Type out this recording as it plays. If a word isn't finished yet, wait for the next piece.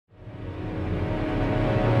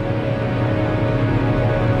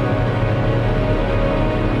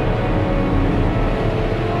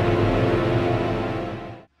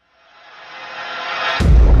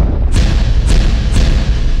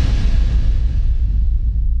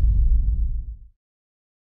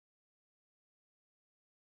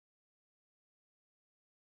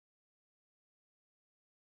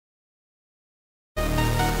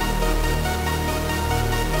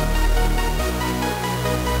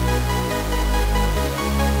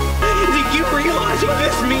realize what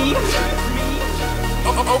this means?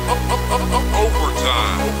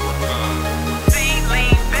 Overtime.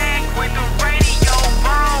 Lean back with the radio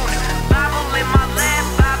on. Bible in my lap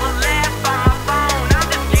on my phone. I'm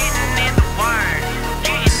just getting in the word.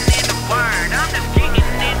 I'm just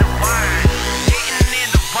getting in the word.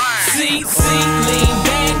 Lean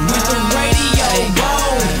back with the radio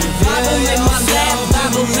on. Bible in my lap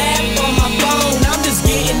on my phone. I'm just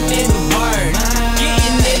getting in the word.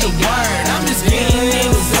 I'm just getting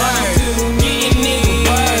in the word.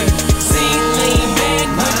 Lean back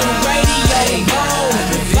with the radio on.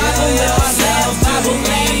 Bible in my lap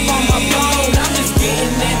on my phone. I'm just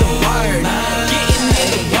getting in the word.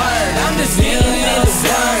 I'm just getting in the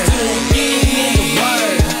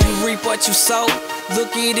word. You reap what you sow.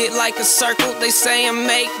 Look at it like a circle. They say I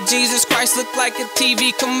make Jesus Christ look like a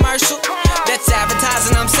TV commercial. That's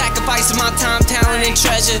advertising. I'm sacrificing my time, talent, and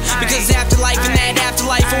treasure. Because afterlife and that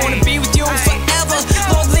afterlife, I wanna be with you forever.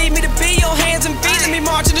 Lord, lead me to be your hands and feet. Let me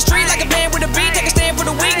march in the street like a band with a beat. Take a stand for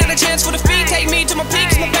the weak, not a chance for the feet. Take me to my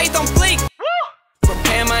peaks, my faith on fleek.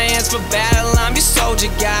 Prepare my hands for battle. I'm your soldier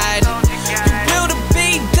guide. Your will to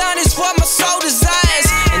be done is what my soul desires.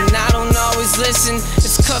 And I don't always listen.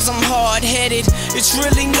 It's cause I'm hard-headed. It's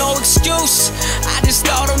really no excuse. I just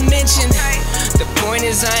thought I'd mention. The point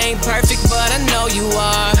is I ain't perfect, but I know you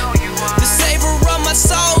are. The savior of my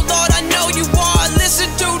soul, Lord, I know you are.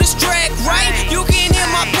 Listen to this track, right? You can hear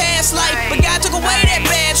my past life, but God took away that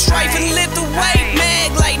bad strife and lit the weight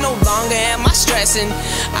mag like no longer am I stressing.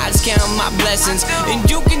 I just count my blessings, and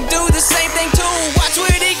you can do the same thing too. Watch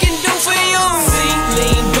what he can do for you.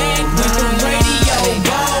 Lean back with the radio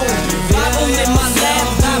on. Bible in my lap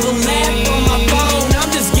on my phone. I'm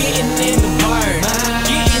just getting in the word.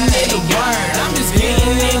 I'm just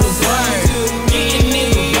getting in the word.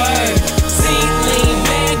 Lean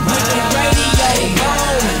back with the radio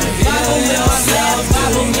on. Bible in my lap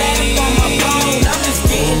on my phone. I'm just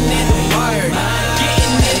getting in the word.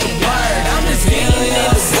 I'm just getting in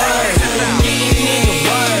the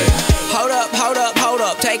word. Hold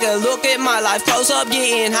up. Take a look at my life close up.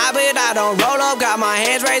 Getting high, but I don't roll up. Got my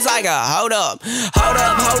hands raised like a hold up.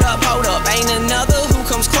 Ain't another who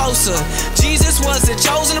comes closer. Jesus was the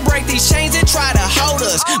chosen to break these chains that try to hold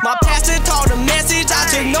us. My pastor taught a message. I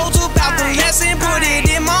took notes about the lesson, put it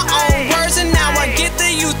in my own words, and now I get the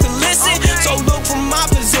youth to listen. So look from my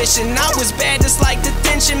position. I was bad just like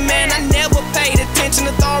detention, man. I never paid attention.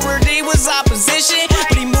 Authority was opposition,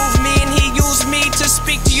 but he moved me and he used me to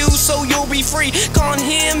speak to you so you'll be free. Call on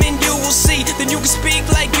him and you will see. Then you can speak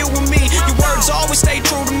like you and me. Your words always stay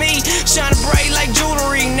true to me. Shine bright like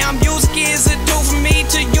jewelry. Now music is a tool for me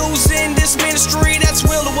to use in this ministry. That's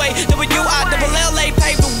will the way. W-I-double-L-A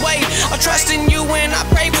paved the way. I trust in you and I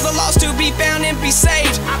pray for the lost to be found and be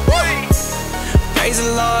saved. Praise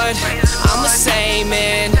the Lord. I'ma say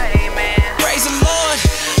amen. Praise the Lord.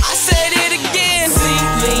 I said it again.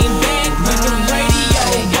 Lean back with the radio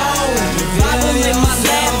on. Bible in my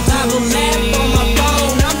lap on my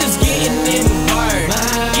phone. I'm just getting in the word.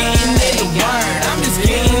 I'm just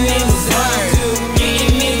getting in the word.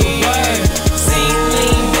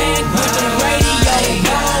 Lean back with the radio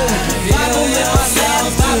on. Bible in my lap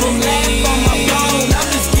on my phone. I'm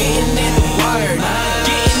just getting in the word. I'm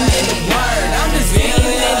just getting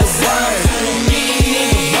in the word.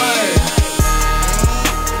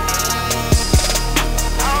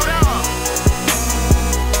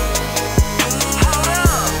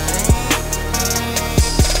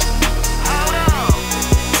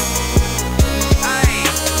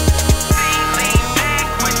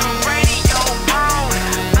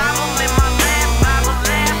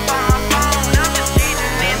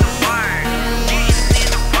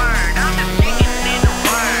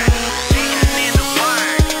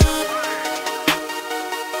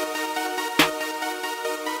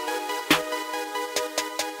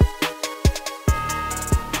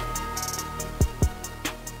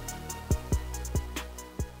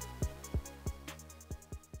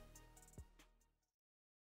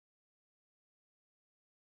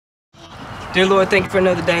 Dear Lord, thank you for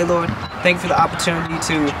another day, Lord. Thank you for the opportunity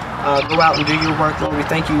to go out and do your work, Lord. We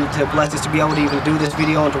thank you to bless us to be able to even do this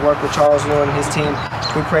video and to work with Charles, Lord, and his team.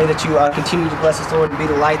 We pray that you continue to bless us, Lord, and be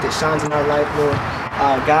the light that shines in our life, Lord.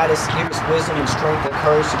 Guide us, give us wisdom and strength and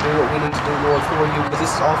courage to do what we need to do, Lord, for you, because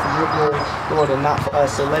this is all for your glory, Lord, and not for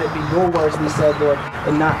us. So let it be your words we said, Lord,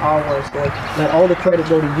 and not our words, Lord. Let all the credit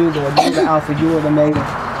go to you, Lord. You are the Alpha, you are the Omega.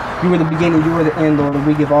 You are the beginning, you are the end, Lord, and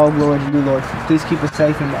we give all glory to you, Lord. Please keep us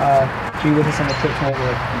safe and be with us on the trip home,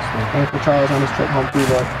 Lord. And for Charles on his trip home too,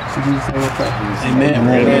 Lord. In Jesus' name we pray. Amen.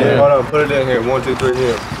 Amen. Hold on, put it in here. 1, 2, 3,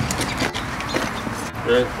 here.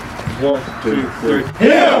 Okay. 1, 2, 3.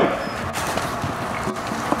 Here!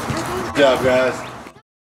 job, guys.